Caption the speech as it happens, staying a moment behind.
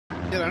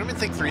Dude, I don't even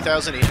think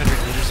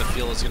 3,800 liters of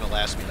fuel is gonna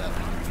last me that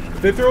long.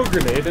 Did they throw a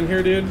grenade in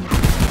here, dude?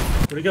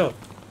 Where'd he go?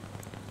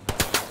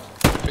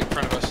 Right in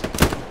front of us.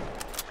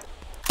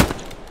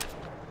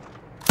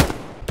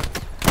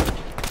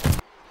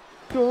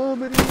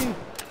 Comedy!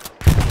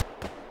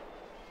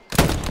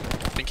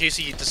 In case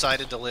he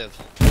decided to live.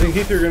 I think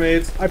he threw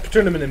grenades. I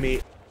turned him into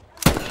meat.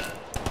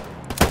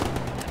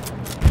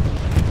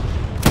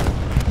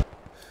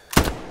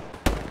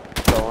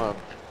 Go on.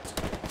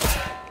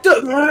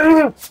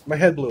 My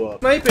head blew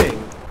up.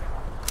 Sniping!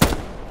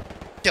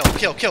 Kill,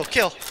 kill, kill,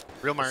 kill!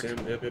 Real mark.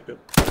 Yep, yep, yep.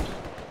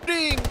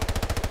 Ding!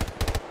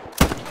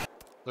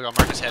 Look, I'll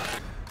mark his head.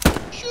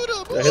 Shoot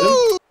him! Did I hit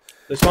him?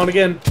 They spawned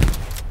again.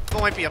 It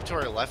might be up to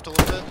our left a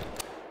little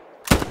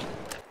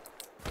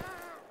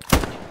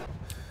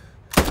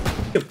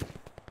bit.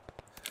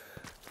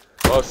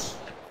 Close.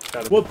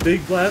 Got him. What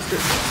big blaster?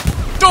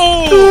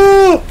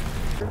 Oh!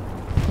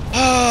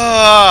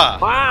 Ah!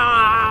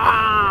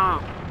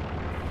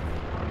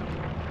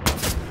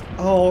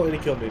 Oh, and he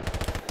killed me.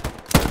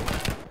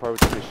 Probably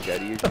with the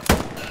machete.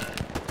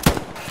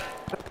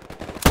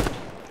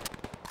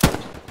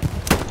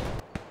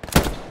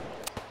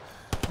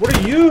 What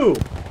are you?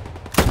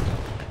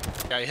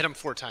 Yeah, I hit him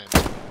 4 times.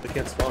 They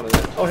can't spawn in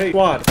it. Oh, hey,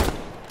 quad.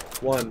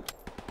 1.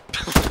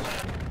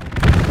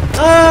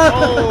 Ah!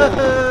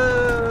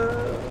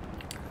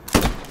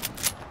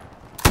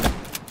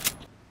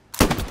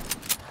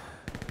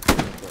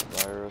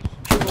 Virus.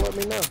 Should've let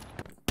me know.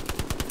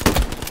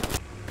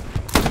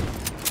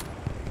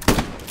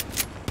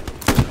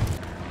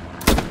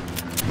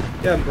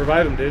 Yeah,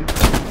 revive him, dude.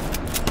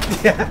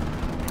 Yeah.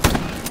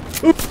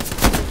 Oop.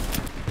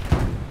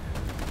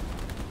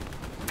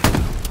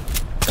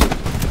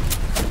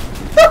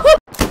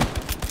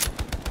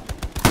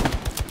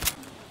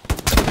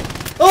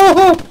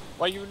 Oh!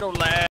 Why you no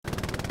lag?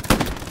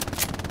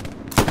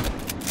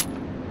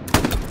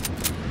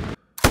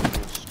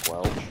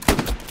 Squelch.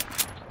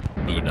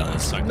 Moving down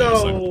this side.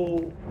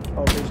 No!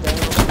 Oh, he's down.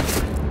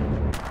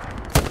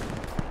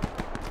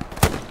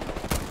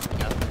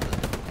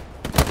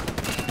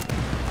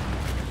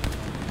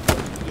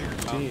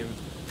 Team.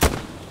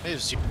 Hey,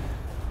 it's you.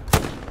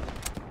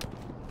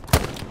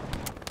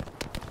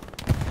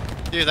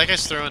 Dude, that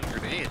guy's throwing a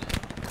grenade.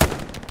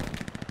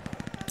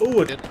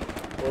 Ooh, Good.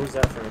 what was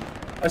that from?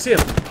 I see him.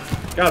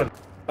 Got him.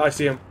 I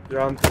see him.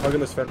 They're on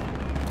hugging this fence.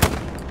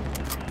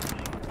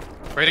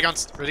 Right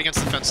against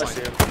the fence I line.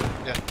 see him.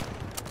 Yeah.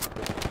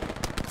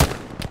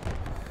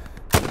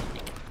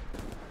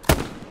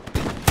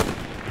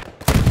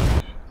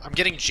 I'm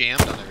getting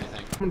jammed on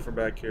everything. Coming from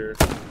back here.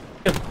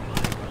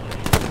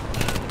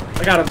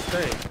 I got him.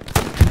 Dang.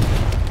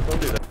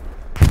 Don't do that.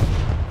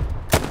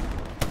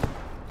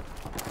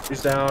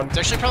 He's down. It's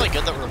actually probably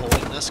good that we're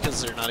holding this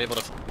because they're not able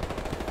to.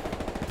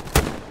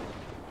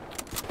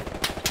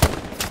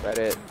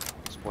 Reddit.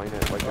 Explain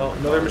it. Like Oh,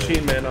 another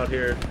machine man out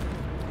here.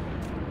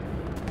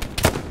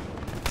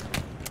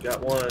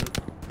 Got one.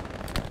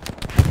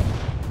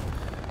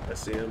 I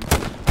see him.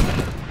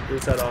 Blew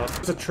his head off.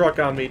 There's a truck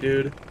on me,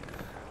 dude.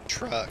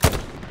 Truck.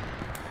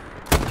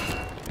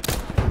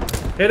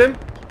 Hit him?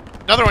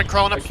 Another one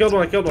crawling up. I killed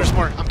one, I killed one. There's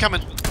more. I'm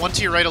coming. One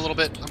to your right a little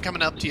bit. I'm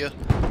coming up to you.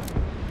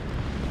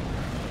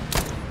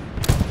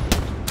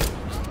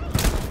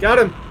 Got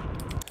him!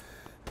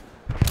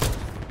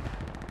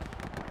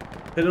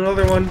 Hit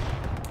another one.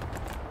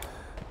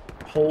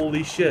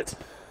 Holy shit.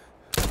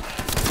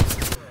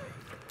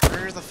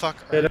 Where the fuck?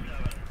 Hit him.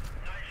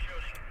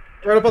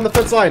 Right up on the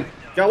fence line.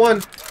 Got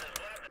one.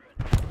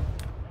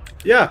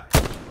 Yeah.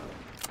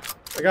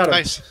 I got him.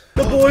 Nice.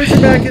 The boys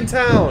are back in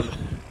town.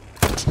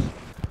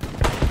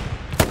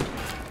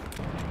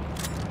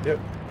 Yep.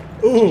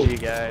 Ooh.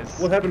 GG, guys.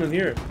 What happened in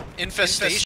here? Infestation.